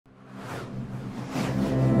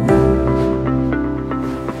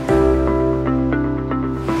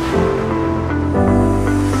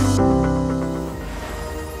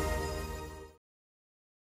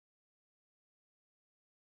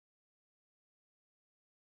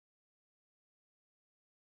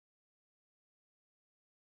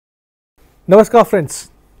Namaskar friends,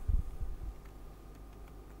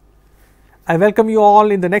 I welcome you all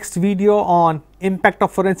in the next video on impact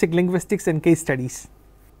of forensic linguistics and case studies.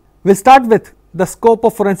 We will start with the scope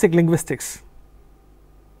of forensic linguistics.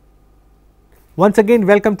 Once again,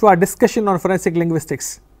 welcome to our discussion on forensic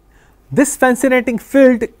linguistics. This fascinating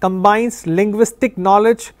field combines linguistic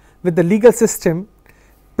knowledge with the legal system,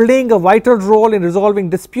 playing a vital role in resolving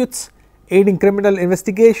disputes, aiding criminal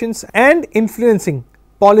investigations and influencing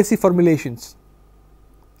policy formulations.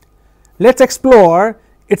 Let us explore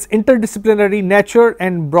its interdisciplinary nature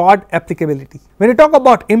and broad applicability. When we talk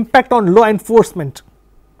about impact on law enforcement,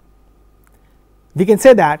 we can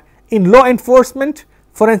say that in law enforcement,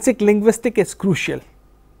 forensic linguistics is crucial.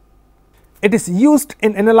 It is used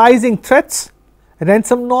in analyzing threats,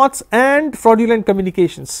 ransom notes and fraudulent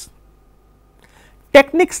communications.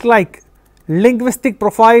 Techniques like linguistic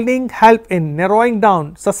profiling help in narrowing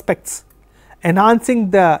down suspects,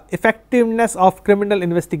 enhancing the effectiveness of criminal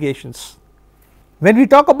investigations. When we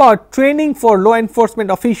talk about training for law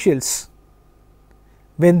enforcement officials,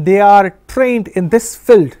 when they are trained in this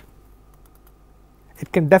field,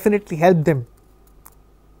 it can definitely help them.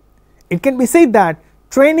 It can be said that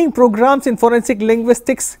training programs in forensic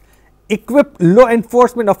linguistics equip law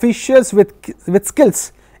enforcement officials with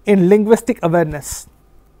skills in linguistic awareness.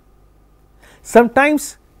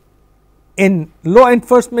 Sometimes in law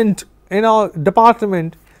enforcement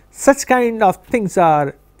department, such kind of things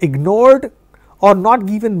are ignored or not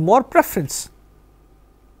given more preference.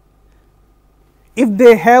 If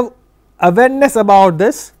they have awareness about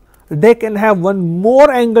this, they can have one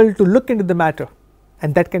more angle to look into the matter,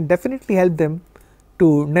 and that can definitely help them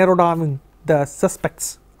to narrow down the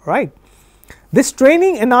suspects, right. This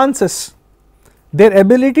training enhances their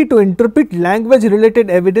ability to interpret language related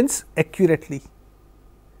evidence accurately,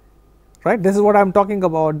 right. This is what I am talking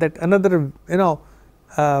about, that another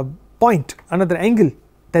point, another angle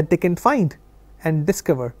that they can find and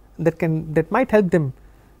discover that might help them,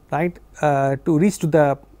 right, to reach to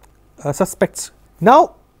the suspects.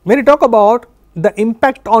 Now when we talk about the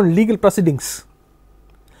impact on legal proceedings,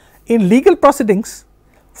 in legal proceedings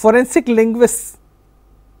forensic linguists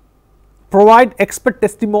provide expert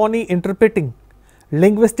testimony interpreting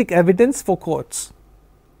linguistic evidence for courts.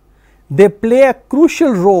 They play a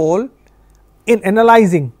crucial role in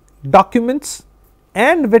analyzing documents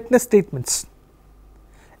and witness statements,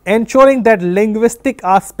 ensuring that linguistic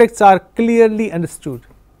aspects are clearly understood,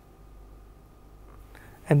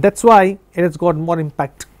 and that is why it has got more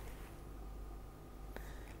impact.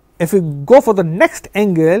 If we go for the next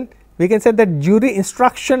angle, we can say that jury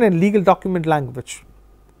instruction and legal document language.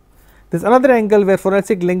 There is another angle where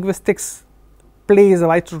forensic linguistics plays a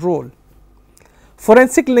vital role.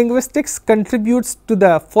 Forensic linguistics contributes to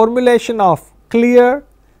the formulation of clear,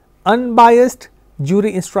 unbiased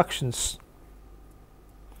jury instructions.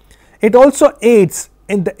 It also aids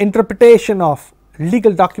in the interpretation of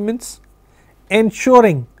legal documents,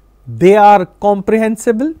 ensuring they are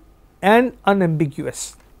comprehensible and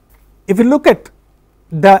unambiguous. If you look at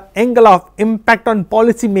the angle of impact on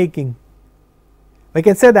policy making, we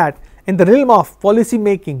can say that in the realm of policy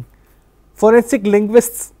making, forensic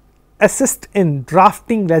linguists assist in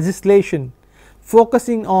drafting legislation,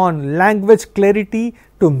 focusing on language clarity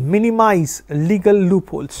to minimize legal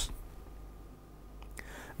loopholes.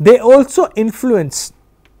 They also influence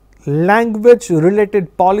language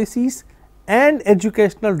related policies and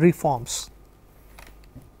educational reforms.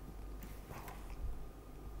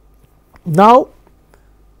 Now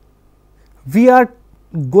we are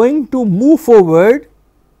going to move forward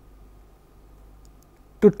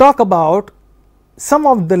to talk about some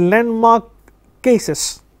of the landmark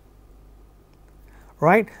cases,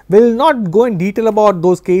 right. We will not go in detail about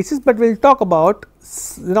those cases, but we will talk about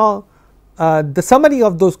the summary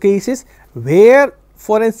of those cases where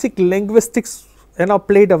forensic linguistics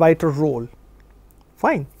played a vital role.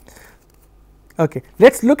 Fine. Okay,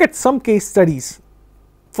 let us look at some case studies.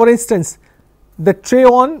 For instance, the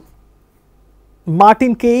Trayvon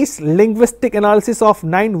Martin case, linguistic analysis of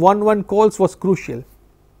 911 calls was crucial.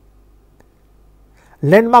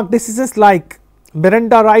 Landmark decisions like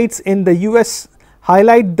Miranda rights in the US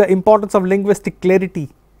highlight the importance of linguistic clarity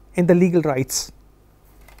in the legal rights.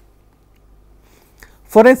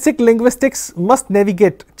 Forensic linguistics must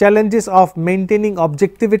navigate challenges of maintaining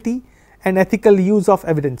objectivity and ethical use of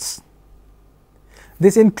evidence.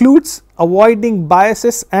 This includes avoiding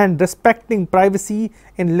biases and respecting privacy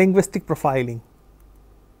in linguistic profiling.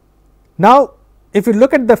 Now, if you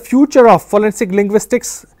look at the future of forensic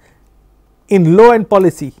linguistics in law and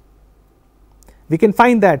policy, we can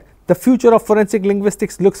find that the future of forensic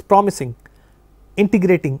linguistics looks promising,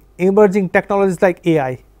 integrating emerging technologies like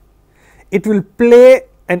AI. it will play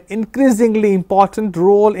an increasingly important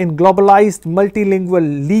role in globalized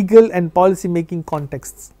multilingual legal and policy making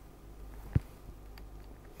contexts.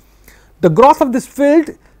 The growth of this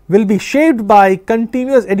field will be shaped by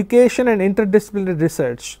continuous education and interdisciplinary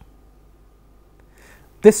research.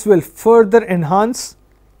 This will further enhance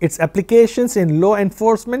its applications in law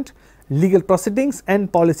enforcement, legal proceedings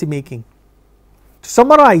and policy making. To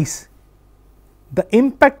summarize, the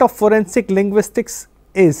impact of forensic linguistics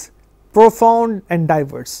is profound and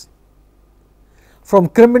diverse. From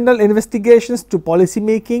criminal investigations to policy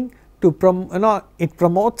making, it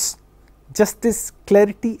promotes justice,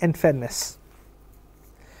 clarity and fairness.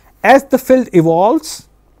 As the field evolves,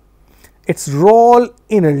 its role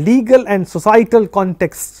in a legal and societal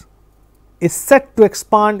context is set to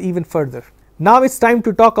expand even further. Now it's time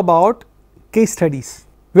to talk about case studies.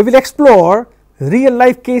 We will explore real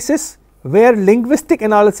life cases where linguistic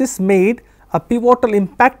analysis made a pivotal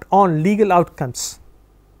impact on legal outcomes.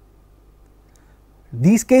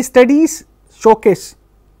 These case studies showcase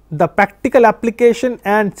the practical application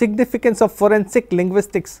and significance of forensic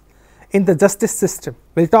linguistics in the justice system.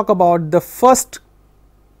 We will talk about the first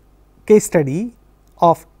case study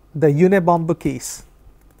of the Unabomber case.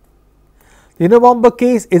 The Unabomber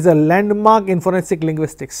case is a landmark in forensic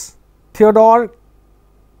linguistics. Theodore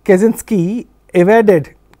Kaczynski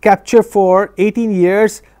evaded capture for 18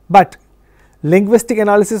 years, but linguistic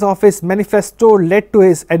analysis of his manifesto led to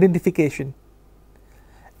his identification.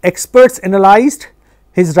 Experts analyzed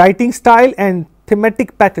his writing style and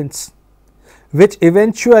thematic patterns, which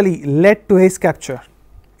eventually led to his capture.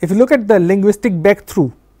 If you look at the linguistic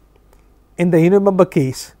breakthrough in the Unabomber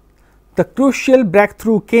case, the crucial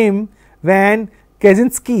breakthrough came when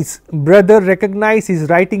Kaczynski's brother recognized his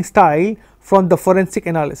writing style from the forensic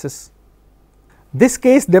analysis. This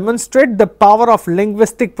case demonstrates the power of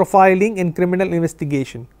linguistic profiling in criminal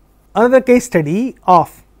investigation. Another case study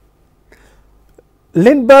of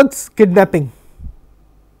Lindbergh's kidnapping.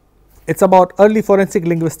 It's about early forensic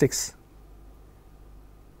linguistics.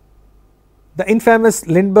 The infamous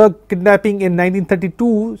Lindbergh kidnapping in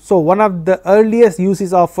 1932 saw one of the earliest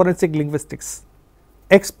uses of forensic linguistics.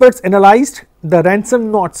 Experts analyzed the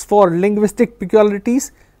ransom notes for linguistic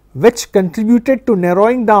peculiarities which contributed to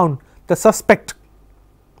narrowing down the suspect,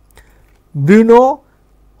 Bruno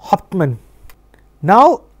Hauptmann.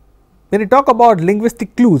 Now, when we talk about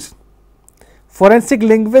linguistic clues, forensic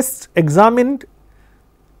linguists examined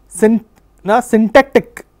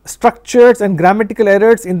syntactic structures and grammatical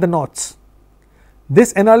errors in the notes.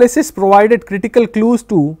 This analysis provided critical clues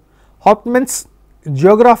to Hauptmann's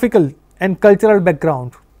geographical and cultural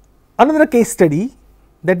background. Another case study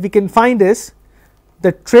that we can find is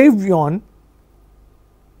the Trayvon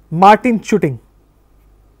Martin shooting.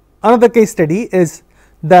 Another case study is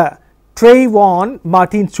the Trayvon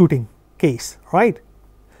Martin shooting case, right?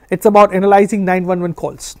 It's about analyzing 911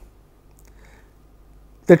 calls.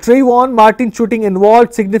 The Trayvon Martin shooting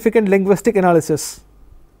involved significant linguistic analysis.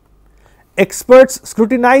 Experts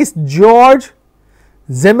scrutinized George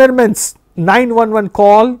Zimmerman's 911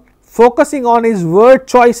 call, focusing on his word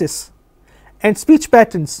choices and speech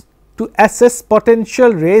patterns to assess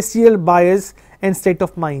potential racial bias and state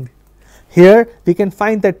of mind. Here we can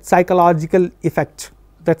find that psychological effect,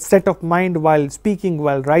 that state of mind while speaking,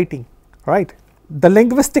 while writing, right? The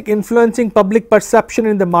linguistic influencing public perception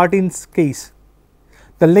in the Martin's case.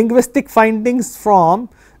 The linguistic findings from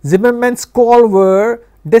Zimmerman's call were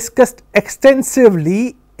discussed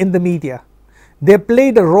extensively in the media. They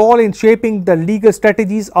played a role in shaping the legal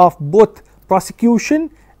strategies of both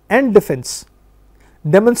prosecution and defense,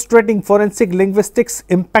 demonstrating forensic linguistics'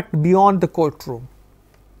 impact beyond the courtroom.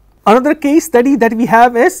 Another case study that we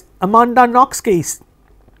have is Amanda Knox case.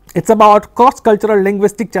 It's about cross-cultural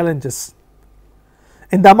linguistic challenges.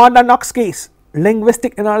 In the Amanda Knox case,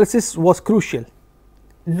 linguistic analysis was crucial.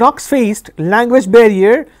 Knox faced language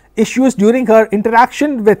barrier issues during her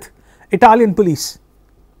interaction with Italian police.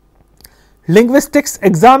 Linguistics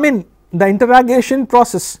examine the interrogation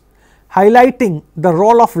process, highlighting the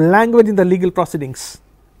role of language in the legal proceedings.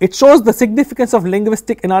 It shows the significance of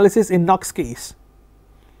linguistic analysis in Knox case.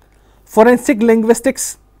 Forensic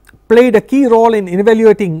linguistics played a key role in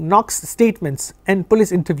evaluating Knox statements and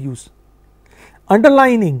police interviews,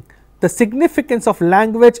 underlining the significance of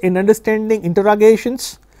language in understanding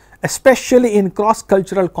interrogations, especially in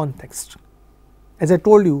cross-cultural context, as I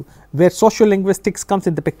told you, where sociolinguistics comes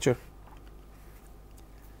in the picture.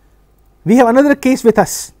 We have another case with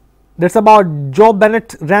us, that's about Joe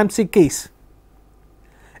Bennett Ramsey case.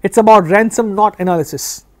 It's about ransom note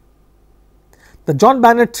analysis. The John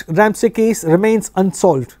Bennett Ramsey case remains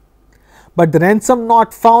unsolved, but the ransom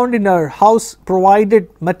note found in her house provided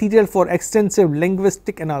material for extensive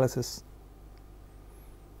linguistic analysis.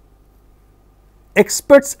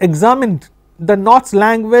 Experts examined the note's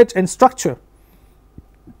language and structure,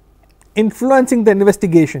 influencing the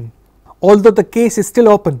investigation. Although the case is still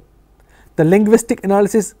open, the linguistic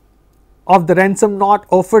analysis of the ransom note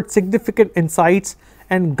offered significant insights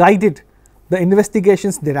and guided the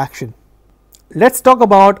investigation's direction. Let's talk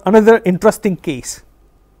about another interesting case.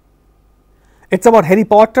 It's about Harry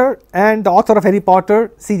Potter and the author of Harry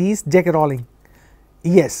Potter series, J.K. Rowling.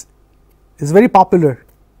 Yes, it's very popular.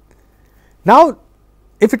 Now,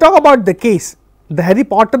 if you talk about the case, the Harry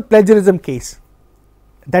Potter plagiarism case,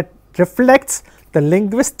 that reflects the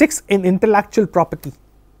linguistics in intellectual property.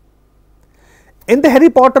 In the Harry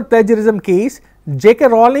Potter plagiarism case, J.K.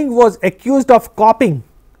 Rowling was accused of copying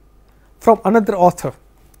from another author.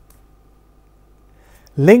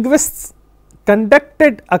 Linguists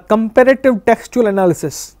conducted a comparative textual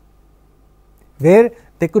analysis where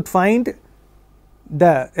they could find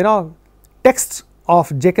the texts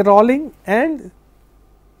of J.K. Rowling and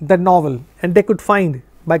the novel, and they could find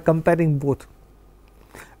by comparing both,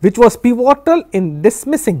 which was pivotal in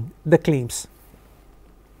dismissing the claims.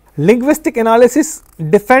 Linguistic analysis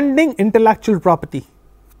defending intellectual property.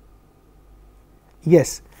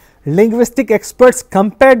 Yes, linguistic experts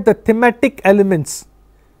compared the thematic elements,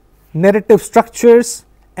 narrative structures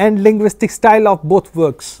and linguistic style of both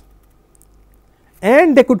works,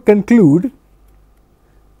 and they could conclude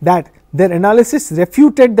that their analysis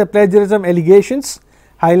refuted the plagiarism allegations,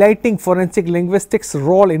 highlighting forensic linguistics'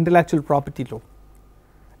 role in intellectual property law.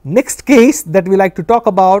 Next case that we like to talk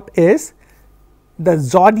about is the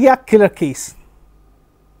Zodiac killer case.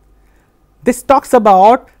 This talks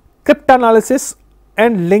about cryptanalysis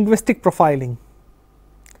and linguistic profiling.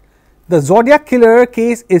 The Zodiac killer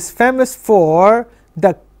case is famous for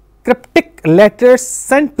the cryptic letters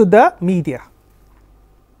sent to the media.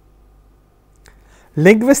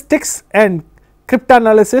 Linguistics and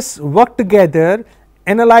cryptanalysis work together,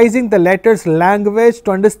 analyzing the letter's language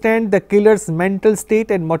to understand the killer's mental state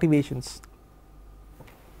and motivations.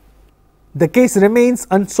 The case remains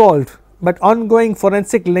unsolved, but ongoing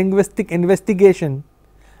forensic linguistic investigation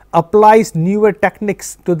applies newer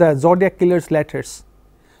techniques to the Zodiac killer's letters,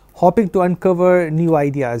 hoping to uncover new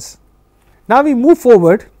ideas. Now we move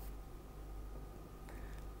forward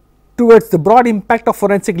towards the broad impact of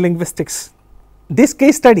forensic linguistics. These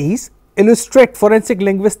case studies illustrate forensic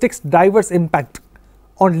linguistics' diverse impact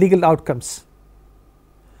on legal outcomes.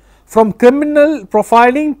 From criminal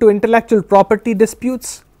profiling to intellectual property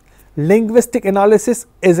disputes, linguistic analysis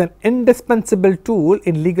is an indispensable tool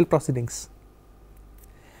in legal proceedings.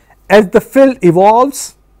 As the field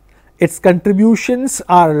evolves, its contributions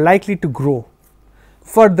are likely to grow,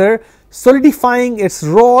 further solidifying its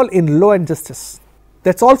role in law and justice.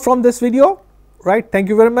 That's all from this video, right? Thank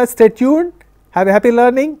you very much. Stay tuned. Have a happy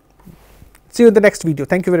learning. See you in the next video.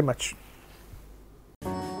 Thank you very much.